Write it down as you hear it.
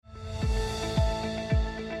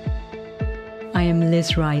I am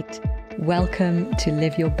Liz Wright. Welcome to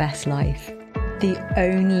Live Your Best Life. The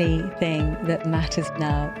only thing that matters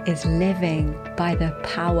now is living by the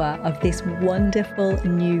power of this wonderful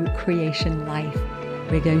new creation life.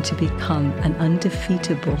 We're going to become an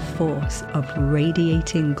undefeatable force of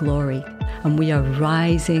radiating glory, and we are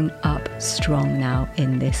rising up strong now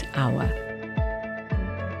in this hour.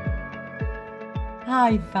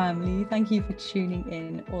 Hi family, thank you for tuning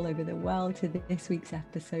in all over the world to this week's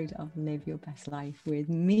episode of Live Your Best Life with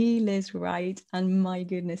me, Liz Wright, and my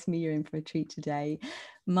goodness me, you're in for a treat today.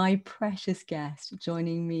 My precious guest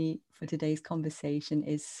joining me for today's conversation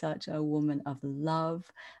is such a woman of love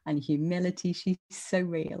and humility. She's so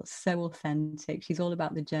real, so authentic. She's all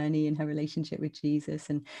about the journey and her relationship with Jesus,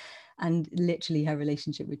 and literally her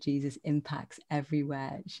relationship with Jesus impacts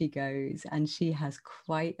everywhere she goes. And she has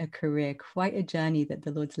quite a career, quite a journey that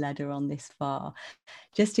the Lord's led her on this far.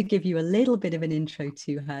 Just to give you a little bit of an intro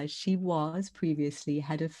to her, she was previously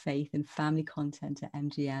head of faith and family content at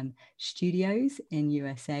MGM Studios in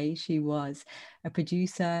USA. She was a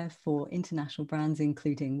producer for international brands,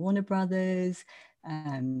 including Warner Brothers,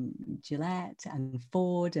 Gillette and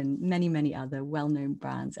Ford and many other well-known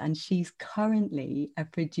brands, and she's currently a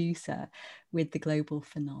producer with the global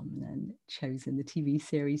phenomenon Chosen, the TV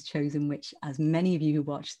series Chosen, which, as many of you who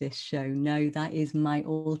watch this show know, that is my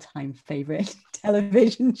all-time favorite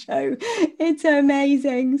television show. It's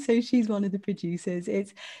amazing. So she's one of the producers.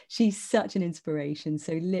 She's such an inspiration.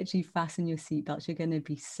 So literally fasten your seatbelts. You're going to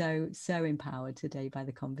be so empowered today by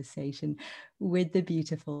the conversation with the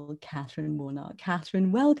beautiful Katherine Warnock.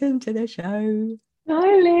 Katherine, welcome to the show.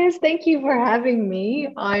 Hi, Liz. Thank you for having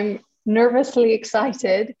me. I'm nervously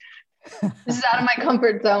excited. This is out of my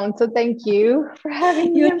comfort zone, so thank you for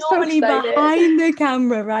having me. You're I'm normally so excited. Behind the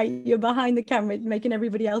camera, right? You're behind the camera, making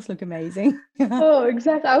everybody else look amazing. Oh,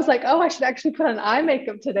 exactly. I was like, I should actually put on eye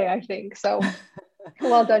makeup today, I think. So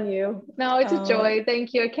well done, you. No, it's a joy.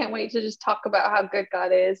 Thank you. I can't wait to just talk about how good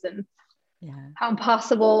God is and how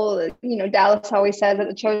impossible, Dallas always says that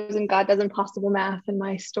the chosen God does impossible math, and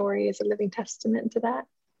my story is a living testament to that.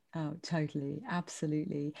 Oh, totally.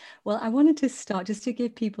 Absolutely. Well, I wanted to start just to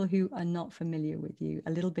give people who are not familiar with you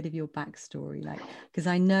a little bit of your backstory, because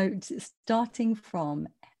I know starting from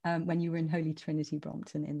when you were in Holy Trinity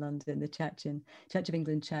Brompton in London, the Church of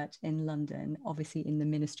England Church in London, obviously in the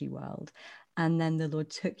ministry world, and then the Lord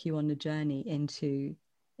took you on a journey into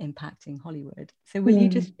impacting Hollywood. So will you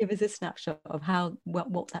just give us a snapshot of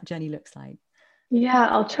what that journey looks like? Yeah,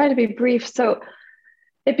 I'll try to be brief. So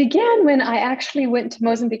it began when I actually went to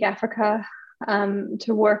Mozambique, Africa,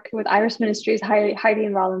 to work with Iris Ministries, Heidi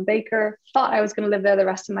and Roland Baker. Thought I was going to live there the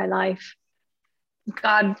rest of my life.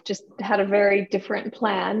 God just had a very different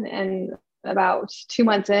plan. And about 2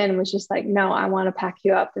 months in was just like, no, I want to pack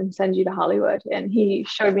you up and send you to Hollywood. And he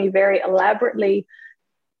showed me very elaborately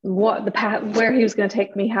what the path, where he was going to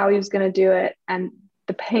take me, how he was going to do it, and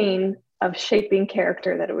the pain of shaping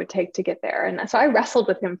character that it would take to get there. And so I wrestled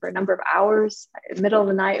with him for a number of hours. In the middle of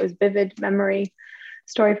the night, it was vivid memory,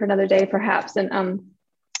 story for another day, perhaps.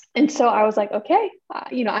 And so I was like, okay,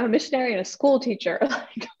 I'm a missionary and a school teacher.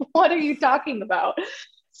 Like, what are you talking about?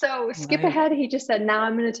 So skip ahead. He just said, now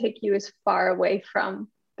I'm going to take you as far away from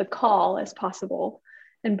the call as possible.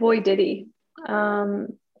 And boy, did he.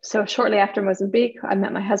 So shortly after Mozambique, I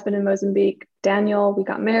met my husband in Mozambique, Daniel. We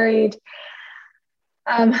got married.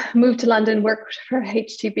 Moved to London, worked for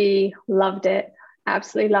HTB, loved it,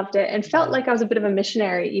 absolutely loved it, and felt like I was a bit of a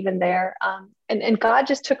missionary even there. And God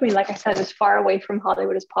just took me, like I said, as far away from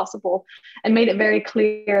Hollywood as possible, and made it very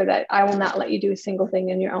clear that I will not let you do a single thing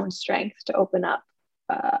in your own strength to open up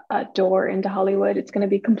a door into Hollywood. It's going to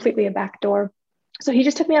be completely a back door. So he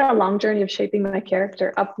just took me on a long journey of shaping my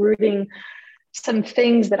character, uprooting some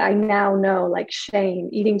things that I now know, like shame,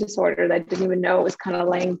 eating disorder that I didn't even know was kind of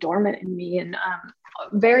laying dormant in me, and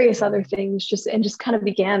various other things, just kind of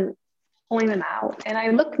began pulling them out. And I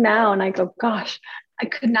look now and I go, gosh, I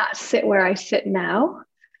could not sit where I sit now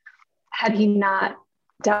had he not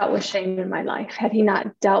dealt with shame in my life, had he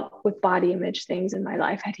not dealt with body image things in my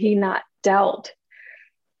life, had he not dealt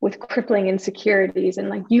with crippling insecurities, and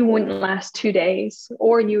like, you wouldn't last 2 days,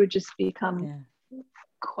 or you would just become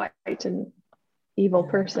quite an evil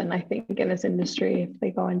person, I think, in this industry if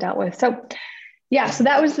they go and dealt with. So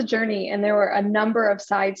that was the journey. And there were a number of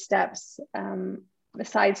side steps in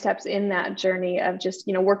that journey of just,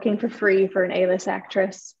 working for free for an A-list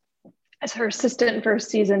actress as her assistant for a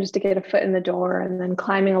season just to get a foot in the door, and then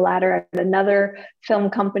climbing a ladder at another film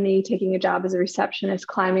company, taking a job as a receptionist,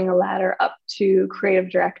 climbing a ladder up to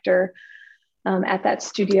creative director at that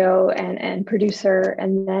studio and producer,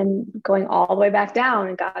 and then going all the way back down,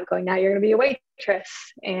 and God going, now you're going to be a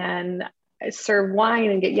waitress. And serve wine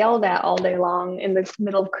and get yelled at all day long in the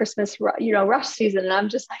middle of Christmas, rush season. And I'm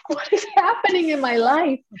just like, what is happening in my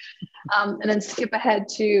life? And then skip ahead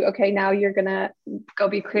to, okay, now you're going to go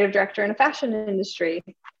be creative director in a fashion industry.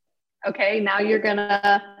 Okay, now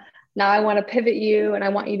I want to pivot you and I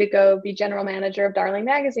want you to go be general manager of Darling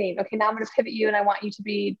Magazine. Okay, now I'm going to pivot you and I want you to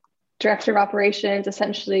be director of operations,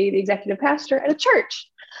 essentially the executive pastor at a church.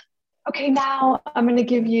 Okay, now I'm going to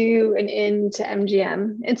give you an in to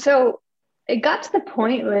MGM. And so it got to the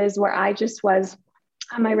point, Liz, where I just was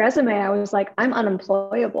on my resume, I was like, I'm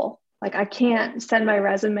unemployable. Like, I can't send my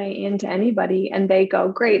resume in to anybody and they go,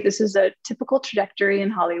 great, this is a typical trajectory in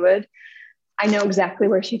Hollywood. I know exactly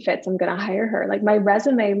where she fits. I'm going to hire her. Like, my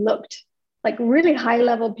resume looked like really high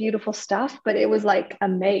level, beautiful stuff, but it was like a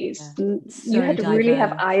maze. Yeah. You had to really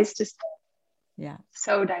have eyes to see. Yeah.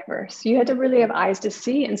 So diverse. You had to really have eyes to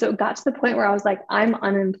see. And so it got to the point where I was like, I'm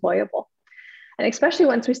unemployable. And especially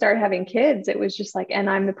once we started having kids, it was just like, and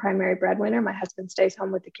I'm the primary breadwinner. My husband stays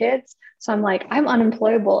home with the kids. So I'm like, I'm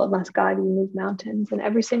unemployable unless God, you move mountains. And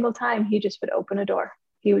every single time he just would open a door.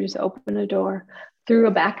 He would just open a door through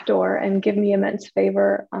a back door and give me immense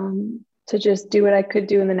favor to just do what I could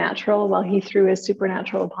do in the natural while he threw his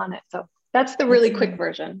supernatural upon it. So that's the really quick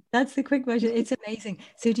version. That's the quick version. It's amazing.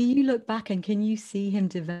 So do you look back and can you see him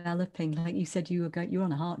developing, like you said, you were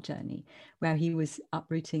on a heart journey where he was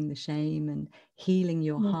uprooting the shame and healing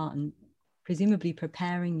your heart and presumably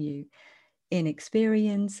preparing you in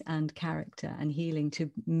experience and character and healing to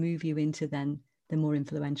move you into then the more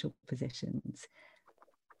influential positions?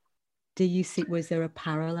 Do you see, was there a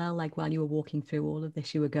parallel, like while you were walking through all of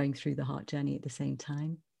this, you were going through the heart journey at the same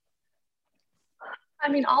time? I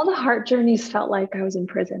mean, all the heart journeys felt like I was in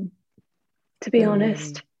prison, to be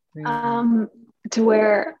honest. Really? To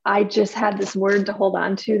where I just had this word to hold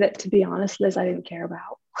on to that, to be honest, Liz, I didn't care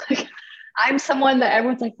about. I'm someone that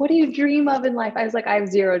everyone's like, what do you dream of in life? I was like, I have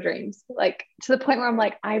zero dreams. Like, to the point where I'm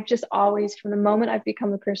like, I've just always, from the moment I've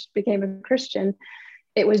became a Christian,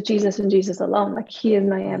 it was Jesus and Jesus alone. Like, he is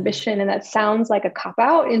my ambition. And that sounds like a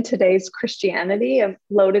cop-out in today's Christianity of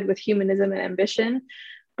loaded with humanism and ambition.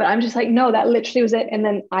 But I'm just like, no, that literally was it. And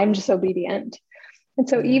then I'm just obedient. And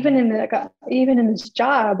so even in this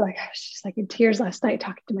job, like, I was just like in tears last night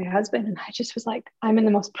talking to my husband. And I just was like, I'm in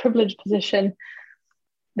the most privileged position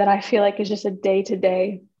that I feel like is just a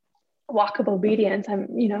day-to-day walk of obedience. I'm,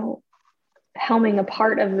 helming a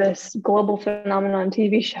part of this global phenomenon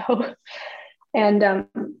TV show. And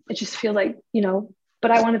it just feels like,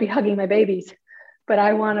 but I want to be hugging my babies, but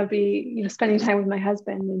I want to be, spending time with my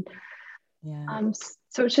husband. And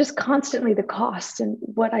so it's just constantly the cost. And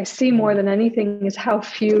what I see more than anything is how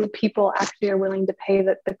few people actually are willing to pay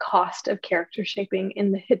the cost of character shaping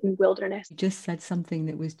in the hidden wilderness. You just said something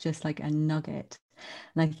that was just like a nugget.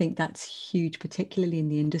 And I think that's huge, particularly in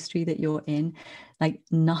the industry that you're in. Like,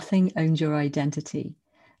 nothing owns your identity.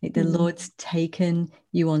 Like, the Lord's taken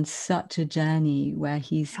you on such a journey where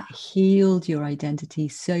he's healed your identity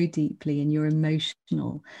so deeply and your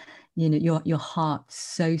emotional, your heart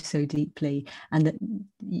so deeply, and that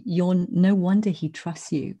you're, no wonder he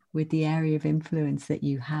trusts you with the area of influence that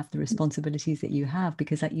you have, the responsibilities that you have,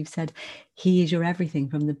 because like you've said, he is your everything.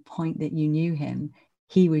 From the point that you knew him,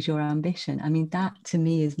 he was your ambition. I mean, that to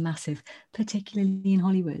me is massive, particularly in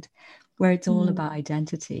Hollywood, where it's all about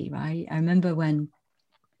identity, right? I remember when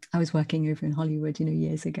I was working over in Hollywood,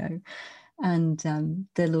 years ago, and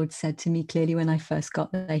the Lord said to me clearly when I first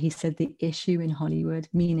got there, he said, the issue in Hollywood,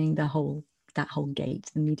 meaning that whole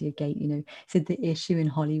gate, the media gate, said the issue in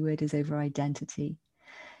Hollywood is over identity.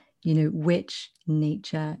 Which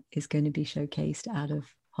nature is going to be showcased out of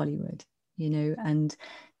Hollywood, and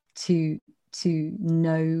to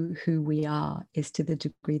know who we are is to the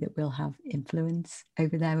degree that we'll have influence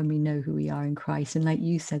over there when we know who we are in Christ. And like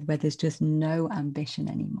you said, where there's just no ambition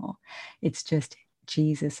anymore, it's just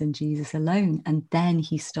Jesus and Jesus alone. And then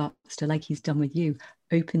he starts to, like he's done with you,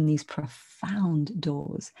 open these profound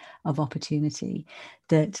doors of opportunity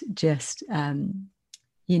that just,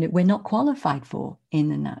 we're not qualified for in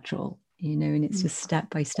the natural, and it's just step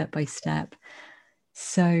by step by step.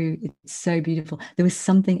 So it's so beautiful. There was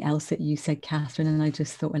something else that you said, Katherine, and I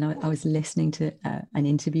just thought when I was listening to an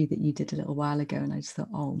interview that you did a little while ago, and I just thought,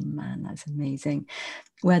 oh man, that's amazing,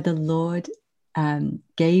 where the Lord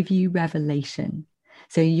gave you revelation.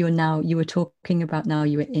 So you were talking about now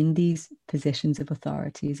you were in these positions of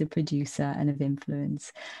authority as a producer and of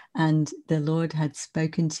influence, and the Lord had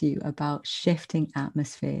spoken to you about shifting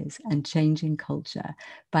atmospheres and changing culture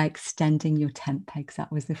by extending your tent pegs.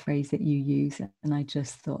 That was the phrase that you used, and I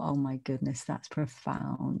just thought, oh my goodness, that's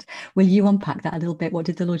profound. Will you unpack that a little bit? What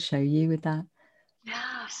did the Lord show you with that?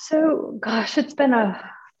 Yeah, so gosh, it's been a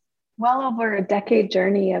well over a decade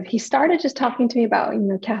journey of, he started just talking to me about,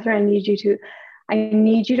 Katherine, I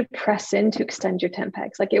need you to press in to extend your tent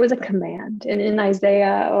pegs. Like, it was a command. And in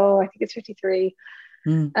Isaiah, I think it's 53.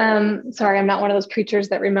 Sorry, I'm not one of those preachers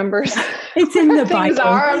that remembers it's in the Bible.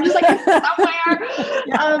 I'm just like, it's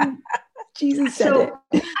somewhere. Jesus said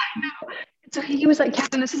it. So he was like,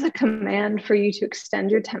 Katherine, this is a command for you to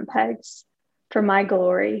extend your tent pegs for my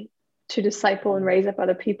glory, to disciple and raise up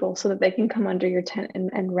other people so that they can come under your tent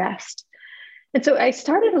and rest. And so I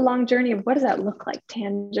started a long journey of, what does that look like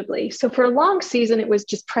tangibly? So for a long season, it was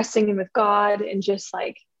just pressing in with God and just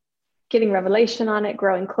like getting revelation on it,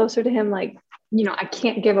 growing closer to him. Like, I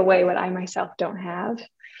can't give away what I myself don't have.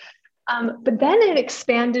 But then it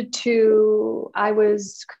expanded to, I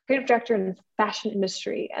was creative director in the fashion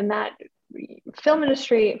industry, and that film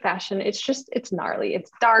industry, fashion, it's gnarly, it's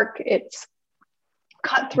dark, it's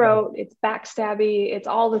cutthroat, it's backstabby, it's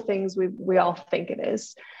all the things we all think it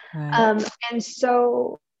is. Right.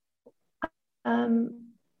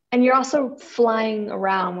 And you're also flying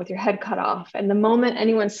around with your head cut off. And the moment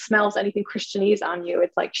anyone smells anything Christianese on you,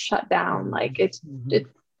 it's like shut down. Like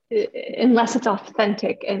unless it's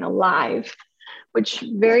authentic and alive, which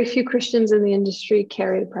very few Christians in the industry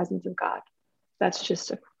carry the presence of God. That's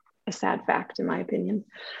just a sad fact, in my opinion.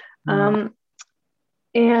 And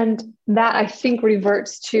that, I think,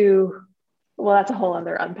 reverts to, well, that's a whole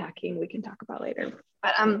other unpacking we can talk about later.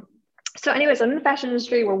 But so anyways, I'm in the fashion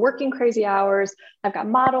industry. We're working crazy hours. I've got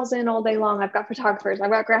models in all day long. I've got photographers.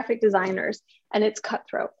 I've got graphic designers, and it's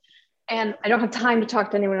cutthroat. And I don't have time to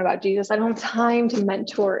talk to anyone about Jesus. I don't have time to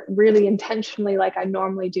mentor really intentionally like I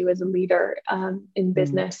normally do as a leader in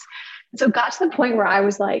business. So it got to the point where I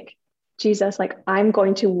was like, Jesus, like, I'm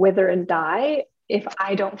going to wither and die if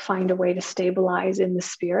I don't find a way to stabilize in the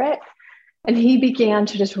spirit. And he began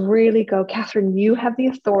to just really go, Katherine, you have the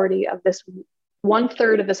authority of this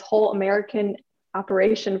 1/3 of this whole American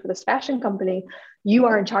operation for this fashion company. You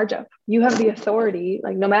are in charge of. You have the authority,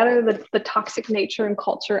 like, no matter the toxic nature and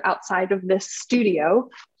culture outside of this studio,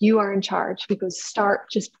 you are in charge, because start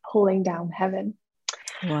just pulling down heaven.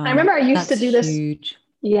 Wow, I remember I used to do this. Huge.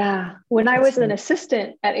 Yeah. When I was an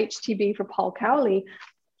assistant at HTB for Paul Cowley,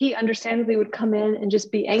 he understandably would come in and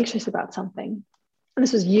just be anxious about something. And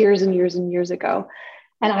this was years and years and years ago.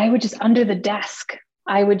 And I would just, under the desk,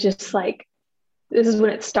 I would just like, this is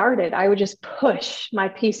when it started, I would just push my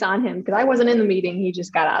piece on him, because I wasn't in the meeting he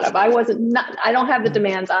just got out of. I don't have the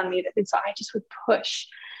demands on me. And so I just would push.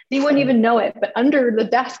 He wouldn't even know it, but under the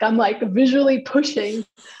desk, I'm like visually pushing.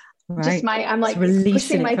 Right. I'm like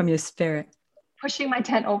releasing it from your spirit. Pushing my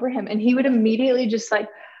tent over him. And he would immediately just like,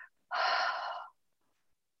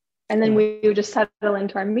 and then we would just settle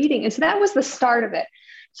into our meeting. And so that was the start of it.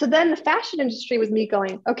 So then the fashion industry was me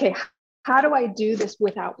going, okay, how do I do this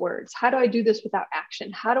without words? How do I do this without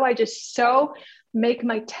action? How do I just make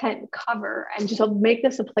my tent cover and just make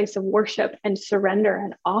this a place of worship and surrender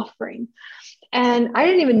and offering? And I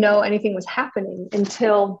didn't even know anything was happening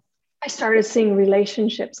until I started seeing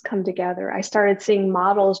relationships come together. I started seeing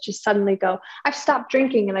models just suddenly go, I've stopped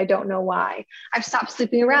drinking and I don't know why. I've stopped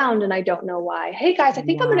sleeping around and I don't know why. Hey guys, I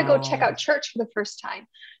think I'm going to go check out church for the first time.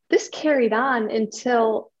 This carried on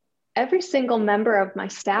until every single member of my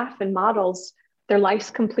staff and models, their lives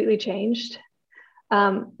completely changed.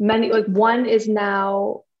 One is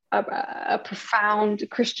now a profound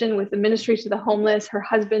Christian with the ministry to the homeless. Her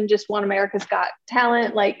husband just won America's Got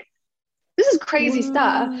Talent. Like, this is crazy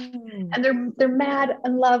stuff. And they're mad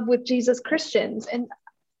in love with Jesus Christians. And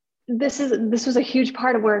this was a huge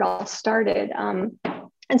part of where it all started. And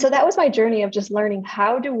so that was my journey of just learning,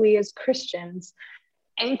 how do we as Christians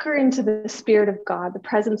anchor into the spirit of God, the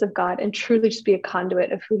presence of God, and truly just be a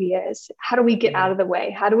conduit of who he is? How do we get out of the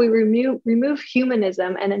way? How do we remove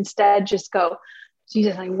humanism and instead just go,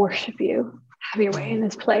 Jesus, I worship you. Have your way in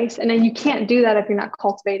this place. And then you can't do that if you're not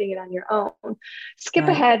cultivating it on your own. Skip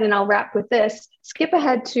ahead, and I'll wrap with this. Skip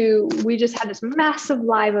ahead to, we just had this massive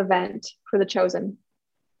live event for The Chosen.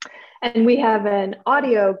 And we have an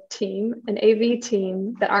audio team, an AV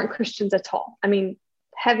team that aren't Christians at all. I mean,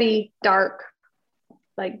 heavy, dark,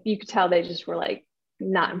 like you could tell they just were like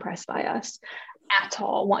not impressed by us at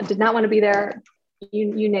all. Did not want to be there,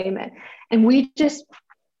 you name it. And we just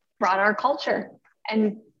brought our culture.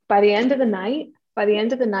 And by the end of the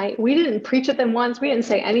night, we didn't preach at them once. We didn't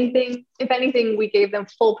say anything. If anything, we gave them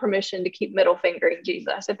full permission to keep middle fingering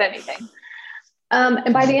Jesus, if anything.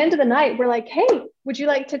 And by the end of the night, we're like, hey, would you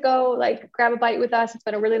like to go like grab a bite with us? It's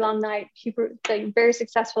been a really long night. Very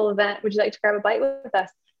successful event. Would you like to grab a bite with us?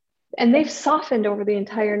 And they've softened over the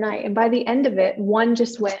entire night. And by the end of it, one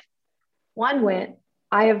went,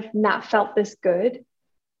 I have not felt this good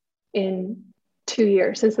in 2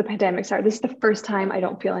 years since the pandemic started. This is the first time I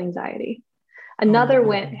don't feel anxiety. Oh Another my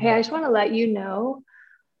went, hey, I goodness. just want to let you know,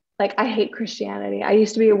 like, I hate Christianity. I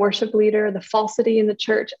used to be a worship leader, the falsity in the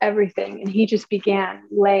church, everything. And he just began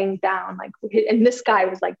laying down, like, and this guy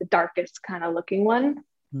was like the darkest kind of looking one.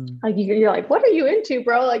 Mm. Like, you're like, what are you into,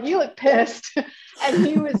 bro? Like, you look pissed.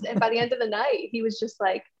 And by the end of the night, he was just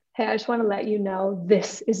like, hey, I just want to let you know,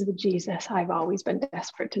 this is the Jesus I've always been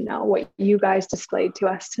desperate to know, what you guys displayed to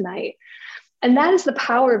us tonight. And that is the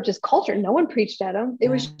power of just culture. No one preached at him. It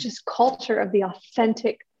Yeah. was just culture of the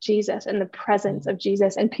authentic Jesus and the presence Mm. of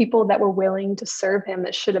Jesus, and people that were willing to serve him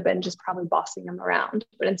that should have been just probably bossing him around,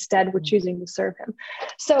 but instead were Mm. choosing to serve him.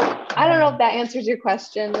 So I don't know if that answers your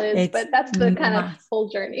question, Liz, It's but that's the kind of whole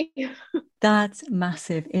journey. That's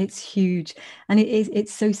massive. It's huge. And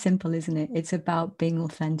it's so simple, isn't it? It's about being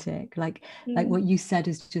authentic. Like what you said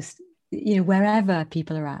is just, wherever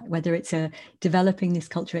people are at, whether it's developing this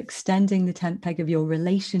culture, extending the tent peg of your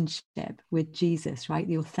relationship with Jesus, right?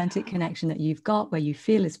 The authentic connection that you've got where you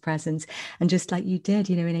feel his presence. And just like you did,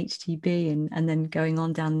 in HTB and then going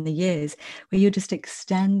on down the years, where you're just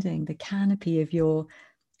extending the canopy of your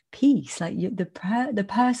peace, like the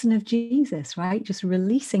person of Jesus, right? Just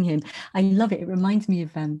releasing him. I love it. It reminds me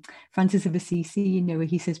of Francis of Assisi, where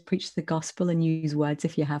he says, preach the gospel and use words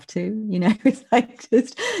if you have to, it's like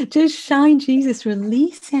just shine Jesus,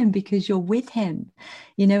 release him because you're with him,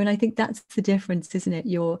 and I think that's the difference, isn't it?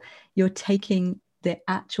 You're taking the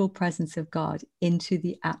actual presence of God into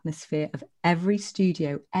the atmosphere of every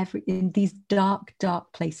studio, in these dark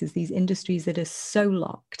places, these industries that are so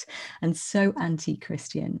locked and so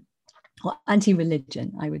anti-Christian or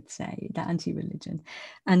anti-religion, I would say, that anti-religion,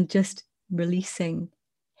 and just releasing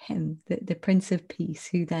him, the Prince of Peace,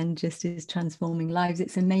 who then just is transforming lives.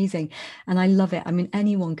 It's amazing. And I love it. I mean,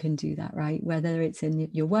 anyone can do that, right? Whether it's in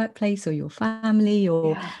your workplace or your family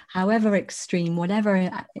or however extreme, whatever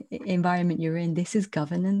environment you're in, this is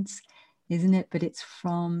governance, isn't it? But it's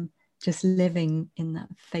from just living in that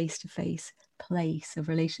face-to-face place of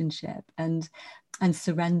relationship and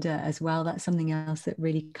surrender as well. That's something else that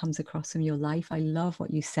really comes across from your life. I love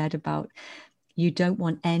what you said about you don't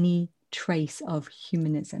want any trace of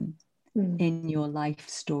humanism in your life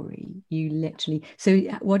story. You literally, so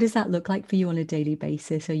what does that look like for you on a daily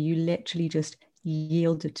basis? Are you literally just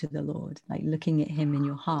yielded to the Lord, like looking at him in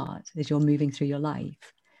your heart as you're moving through your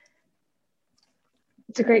life?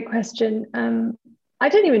 It's a great question. I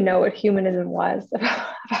didn't even know what humanism was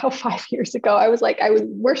about 5 years ago. I was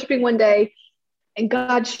worshiping one day and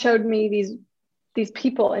God showed me these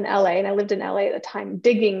people in LA, and I lived in LA at the time,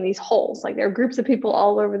 digging these holes. Like, there are groups of people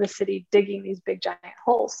all over the city digging these big giant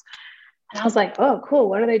holes. And I was like, oh, cool.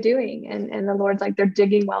 What are they doing? And the Lord's like, they're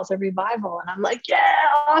digging wells of revival. And I'm like, yeah,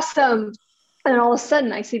 awesome. And then all of a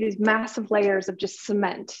sudden I see these massive layers of just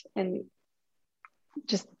cement and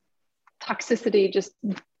just toxicity just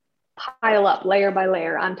pile up layer by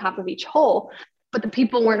layer on top of each hole. But the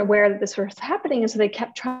people weren't aware that this was happening. And so they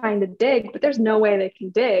kept trying to dig, but there's no way they can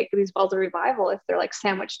dig these wells of revival if they're like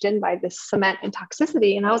sandwiched in by this cement and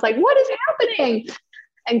toxicity. And I was like, what is happening?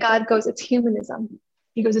 And God goes, it's humanism.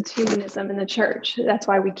 He goes, it's humanism in the church. That's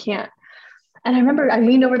why we can't. And I remember I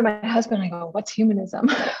leaned over to my husband. I go, what's humanism?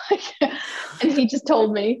 And he just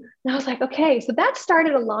told me. And I was like, okay. So that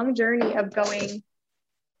started a long journey of going,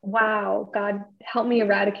 wow, God, help me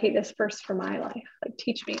eradicate this first for my life. Like,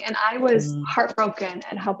 teach me. And I was heartbroken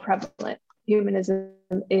at how prevalent humanism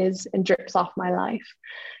is and drips off my life,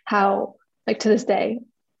 how, like, to this day.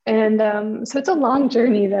 And so it's a long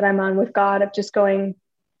journey that I'm on with God of just going,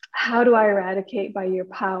 how do I eradicate by your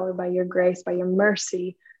power, by your grace, by your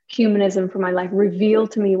mercy, humanism from my life? Reveal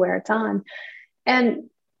to me where it's on. And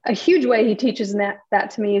a huge way he teaches that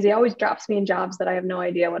to me is he always drops me in jobs that I have no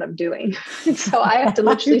idea what I'm doing. And so I have to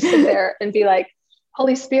literally sit there and be like,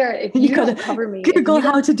 Holy Spirit, if you don't cover me, Google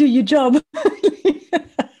how to do your job.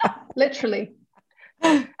 Literally.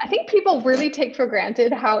 I think people really take for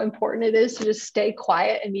granted how important it is to just stay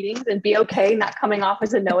quiet in meetings and be okay not coming off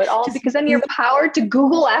as a know-it-all, because then your power to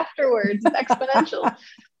Google afterwards is exponential.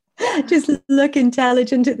 Just look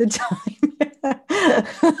intelligent at the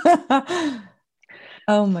time.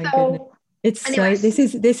 Oh my goodness. It's anyways.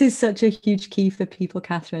 This is such a huge key for people,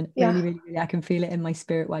 Katherine. Really, really, really, I can feel it in my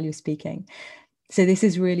spirit while you're speaking. So this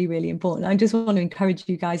is really, really important. I just want to encourage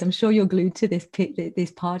you guys. I'm sure you're glued to this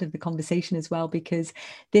part of the conversation as well, because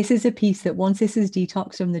this is a piece that once this is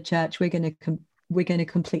detoxed from the church, we're going to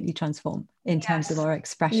completely transform in terms of our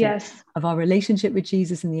expression of our relationship with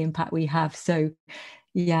Jesus and the impact we have. So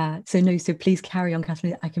so please carry on,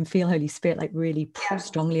 Katherine. I can feel Holy Spirit like really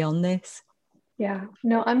strongly on this. Yeah,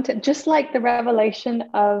 no, I'm just like the revelation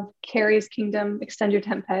of Carrie's kingdom, extend your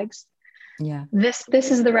tent pegs. Yeah. This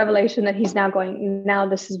is the revelation that he's now going, now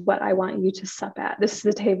this is what I want you to sup at. This is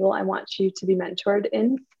the table I want you to be mentored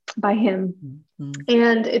in by him. Mm-hmm.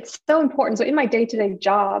 And it's so important. So in my day-to-day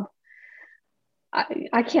job,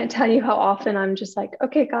 I can't tell you how often I'm just like,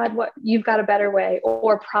 okay, God, what, you've got a better way,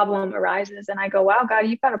 or a problem arises. And I go, wow, God,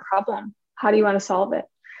 you've got a problem. How do you want to solve it?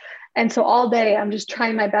 And so all day I'm just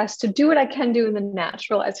trying my best to do what I can do in the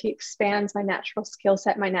natural as he expands my natural skill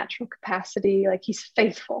set, my natural capacity. Like, he's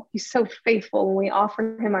faithful. He's so faithful. When we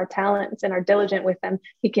offer him our talents and are diligent with them,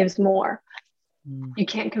 he gives more. You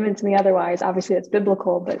can't convince me otherwise. Obviously it's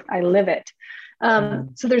biblical, but I live it.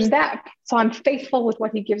 So there's that. So I'm faithful with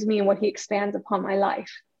what he gives me and what he expands upon my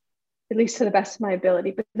life, at least to the best of my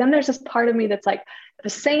ability. But then there's this part of me that's like, at the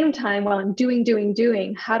same time, while I'm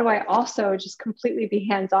doing, how do I also just completely be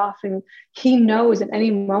hands off? And he knows at any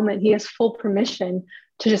moment he has full permission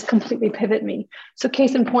to just completely pivot me. So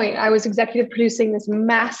case in point, I was executive producing this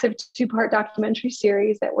massive 2-part documentary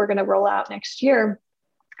series that we're going to roll out next year.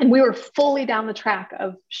 And we were fully down the track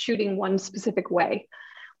of shooting one specific way.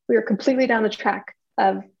 We were completely down the track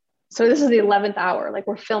of, so this is the 11th hour, like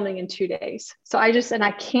we're filming in 2 days. So I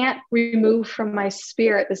can't remove from my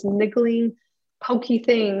spirit this niggling, pokey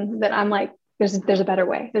thing that I'm like, there's a better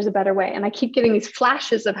way. There's a better way. And I keep getting these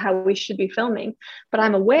flashes of how we should be filming, but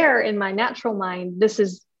I'm aware in my natural mind, this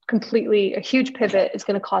is completely a huge pivot. It's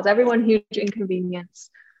going to cause everyone huge inconvenience.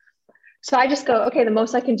 So I just go, okay, the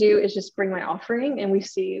most I can do is just bring my offering, and we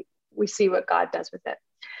see what God does with it.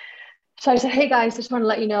 So I said, hey guys, just want to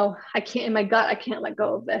let you know, I can't let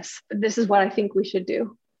go of this, but this is what I think we should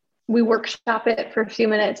do. We workshop it for a few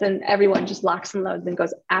minutes and everyone just locks and loads and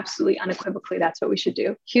goes, absolutely unequivocally, that's what we should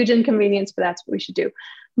do. Huge inconvenience, but that's what we should do.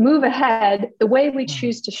 Move ahead. The way we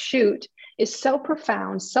choose to shoot is so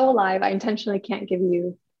profound, so alive. I intentionally can't give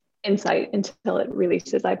you insight until it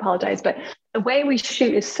releases. I apologize. But the way we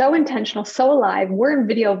shoot is so intentional, so alive. We're in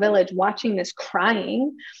Video Village watching this,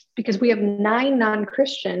 crying because we have 9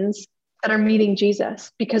 non-Christians that are meeting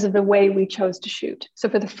Jesus because of the way we chose to shoot. So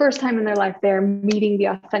for the first time in their life, they're meeting the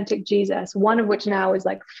authentic Jesus, one of which now is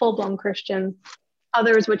like full-blown Christian,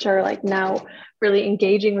 others which are like now really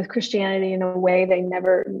engaging with Christianity in a way they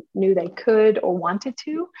never knew they could or wanted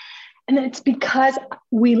to. And it's because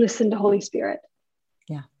we listened to Holy Spirit.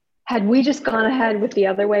 Yeah. Had we just gone ahead with the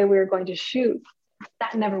other way we were going to shoot,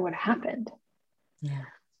 that never would have happened. Yeah.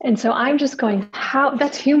 And so I'm just going, how,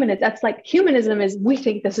 that's human. That's like, humanism is, we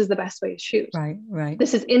think this is the best way to shoot. Right.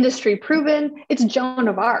 This is industry proven. It's Joan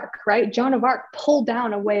of Arc, right? Joan of Arc pulled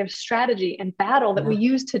down a way of strategy and battle that we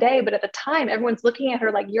use today. But at the time, everyone's looking at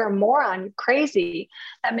her like, you're a moron, you're crazy.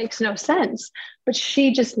 That makes no sense. But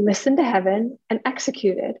she just listened to heaven and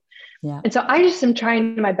executed. Yeah. And so I just am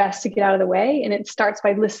trying my best to get out of the way. And it starts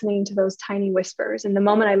by listening to those tiny whispers. And the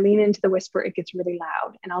moment I lean into the whisper, it gets really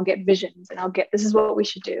loud and I'll get visions and I'll get, this is what we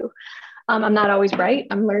should do. I'm not always right.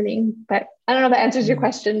 I'm learning, but I don't know if that answers your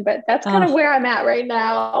question, but that's kind of where I'm at right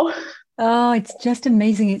now. Oh, it's just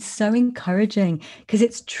amazing. It's so encouraging because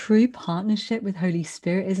it's true partnership with Holy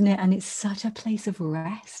Spirit, isn't it? And it's such a place of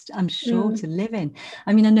rest, I'm sure, to live in.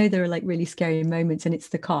 I mean, I know there are like really scary moments and it's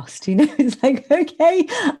the cost, it's like, okay,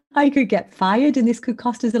 I could get fired and this could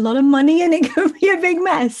cost us a lot of money and it could be a big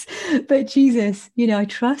mess. But Jesus, I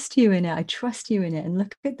trust you in it. I trust you in it. And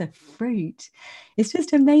look at the fruit. It's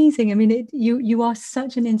just amazing. I mean, you are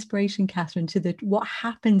such an inspiration, Katherine, to what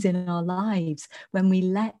happens in our lives when we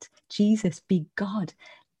let Jesus be God,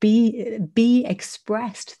 be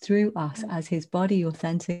expressed through us as his body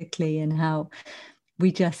authentically, and how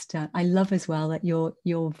we just I love as well that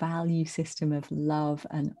your value system of love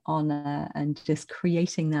and honor and just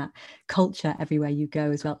creating that culture everywhere you go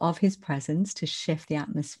as well of his presence to shift the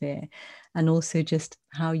atmosphere, and also just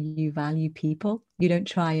how you value people. You don't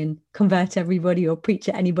try and convert everybody or preach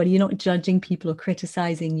at anybody. You're not judging people or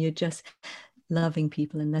criticizing. You're just loving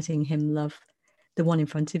people and letting him love the one in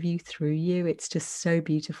front of you through you. It's just so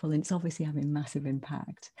beautiful, and it's obviously having massive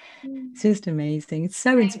impact. It's just amazing. It's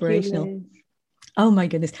so inspirational. Oh my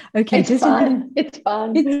goodness. Okay, it's fun. It's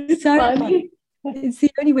fun. It's so fun. It's the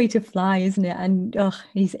only way to fly, isn't it? And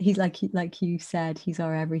he's like you said, he's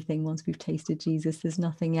our everything. Once we've tasted Jesus, there's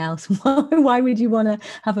nothing else. Why would you want to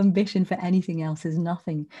have ambition for anything else? There's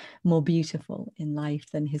nothing more beautiful in life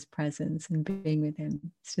than his presence and being with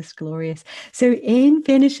him. It's just glorious. So in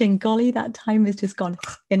finishing, golly, that time has just gone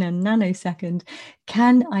in a nanosecond.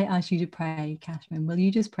 Can I ask you to pray, Katherine? Will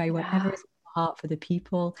you just pray whatever is heart for the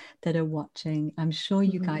people that are watching? I'm sure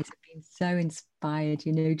you guys have been so inspired.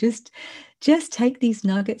 Just take these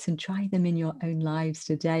nuggets and try them in your own lives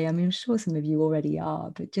today. I mean, I'm sure some of you already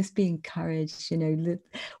are, but just be encouraged.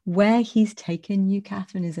 Where he's taken you,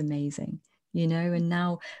 Katherine, is amazing. and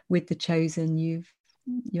now with the Chosen,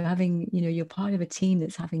 you're having, you're part of a team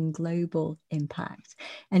that's having global impact,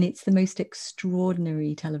 and it's the most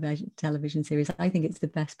extraordinary television series. I think it's the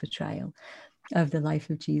best portrayal of the life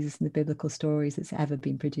of Jesus and the biblical stories that's ever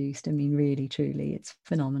been produced. I mean, really, truly, it's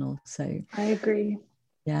phenomenal. So I agree.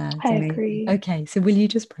 Yeah, it's I amazing. agree. Okay, so will you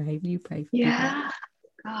just pray? Will you pray for people? Yeah.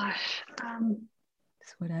 Gosh.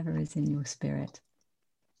 Just whatever is in your spirit.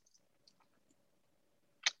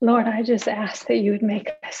 Lord, I just ask that you would make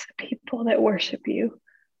us people that worship you.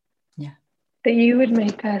 Yeah. That you would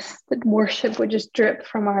make us, that worship would just drip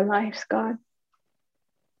from our lives, God.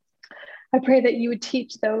 I pray that you would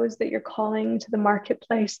teach those that you're calling to the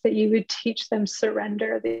marketplace, that you would teach them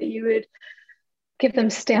surrender, that you would give them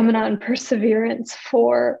stamina and perseverance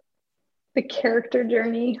for the character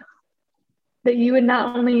journey, that you would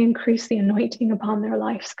not only increase the anointing upon their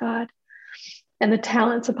lives, God, and the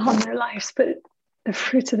talents upon their lives, but the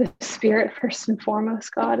fruits of the Spirit first and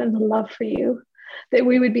foremost, God, and the love for you, that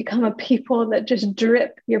we would become a people that just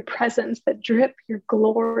drip your presence, that drip your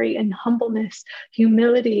glory and humbleness,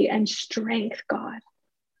 humility and strength, God.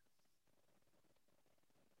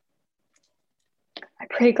 I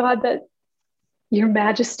pray, God, that your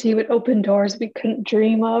majesty would open doors we couldn't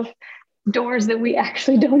dream of, doors that we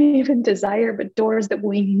actually don't even desire, but doors that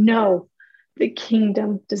we know the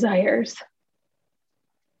kingdom desires.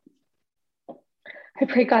 I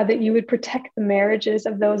pray, God, that you would protect the marriages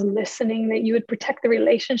of those listening, that you would protect the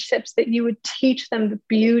relationships, that you would teach them the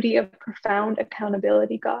beauty of profound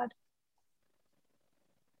accountability, God.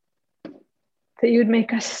 That you would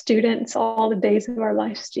make us students all the days of our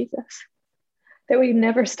lives, Jesus. That we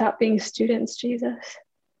never stop being students, Jesus.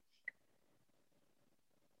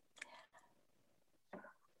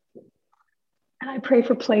 And I pray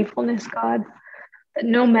for playfulness, God. That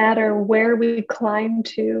no matter where we climb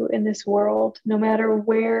to in this world, no matter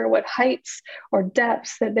what heights or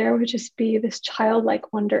depths, that there would just be this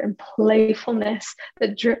childlike wonder and playfulness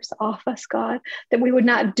that drips off us, God, that we would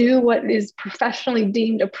not do what is professionally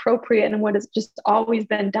deemed appropriate and what has just always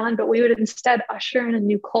been done, but we would instead usher in a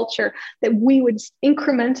new culture, that we would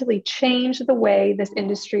incrementally change the way this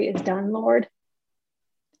industry is done, Lord.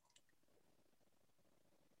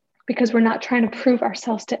 Because we're not trying to prove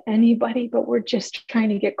ourselves to anybody, but we're just trying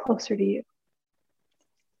to get closer to you.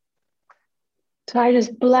 So I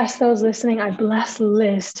just bless those listening. I bless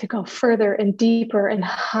Liz to go further and deeper and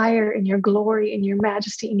higher in your glory, in your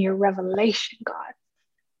majesty, in your revelation, God.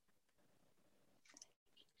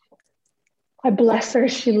 I bless her.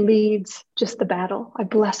 She leads just the battle. I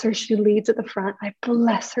bless her. She leads at the front. I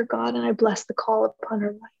bless her, God, and I bless the call upon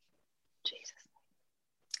her life. Jesus.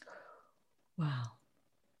 Wow.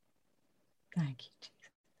 Thank you, Jesus.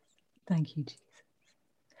 Thank you,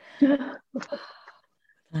 Jesus.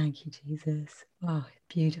 Thank you, Jesus. Wow,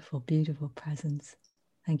 beautiful, beautiful presence.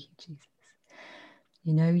 Thank you, Jesus.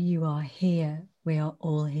 You are here. We are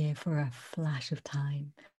all here for a flash of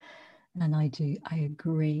time. And I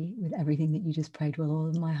agree with everything that you just prayed with all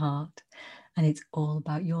of my heart. And it's all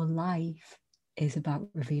about your life is about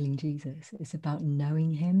revealing Jesus. It's about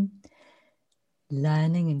knowing him,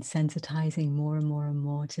 learning and sensitizing more and more and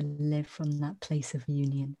more to live from that place of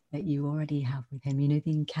union that you already have with him. The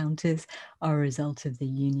encounters are a result of the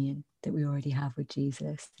union that we already have with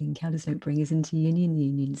Jesus. The encounters don't bring us into union.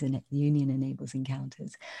 The union enables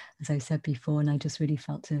encounters, as I said before. And I just really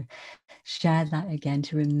felt to share that again,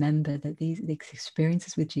 to remember that these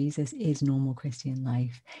experiences with Jesus is normal Christian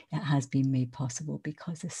life. It has been made possible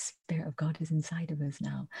because the Spirit of God is inside of us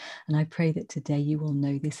now. And I pray that today you will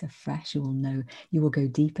know this afresh. You will go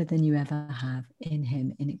deeper than you ever have in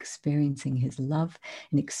him, in experiencing his love,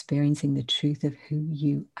 in experiencing the truth of who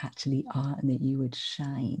you actually are, and that you would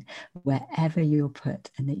shine wherever you're put,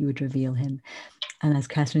 and that you would reveal him. And as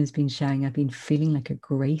Katherine has been sharing, I've been feeling like a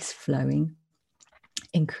grace flowing,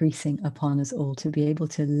 increasing upon us all to be able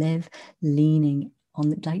to live leaning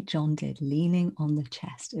on, like John did, leaning on the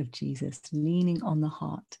chest of Jesus, leaning on the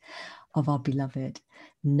heart of our beloved,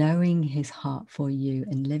 knowing his heart for you,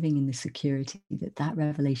 and living in the security that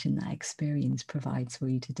revelation, that experience provides for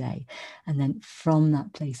you today. And then from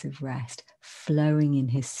that place of rest, flowing in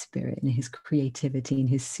his Spirit and his creativity and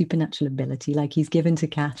his supernatural ability, like he's given to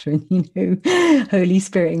Katherine, Holy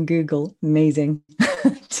Spirit and Google, amazing.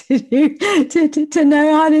 to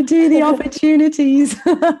know how to do the opportunities.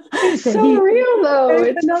 It's so real though.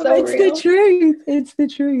 It's the truth.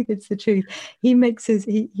 It's the truth. He makes us,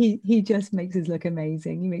 he just makes us look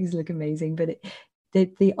amazing. He makes us look amazing. But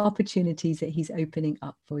the opportunities that he's opening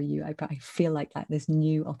up for you. I feel like that there's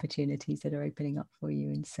new opportunities that are opening up for you.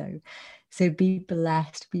 And so be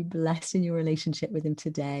blessed in your relationship with him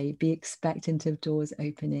today. Be expectant of doors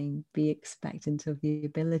opening, be expectant of the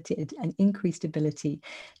ability, an increased ability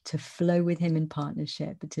to flow with him in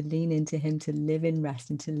partnership, to lean into him, to live in rest,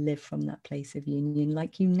 and to live from that place of union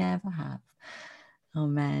like you never have.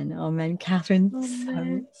 Amen. Amen. Katherine,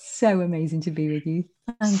 Amen. so amazing to be with you.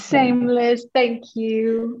 Same, Liz. Thank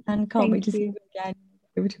you. And can't wait to see you again.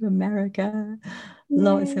 Over to America.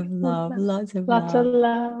 Lots of love. Lots of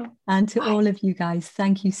love. And to all of you guys,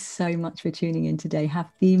 thank you so much for tuning in today. Have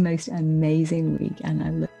the most amazing week. And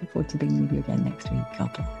I look forward to being with you again next week.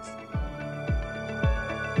 God bless.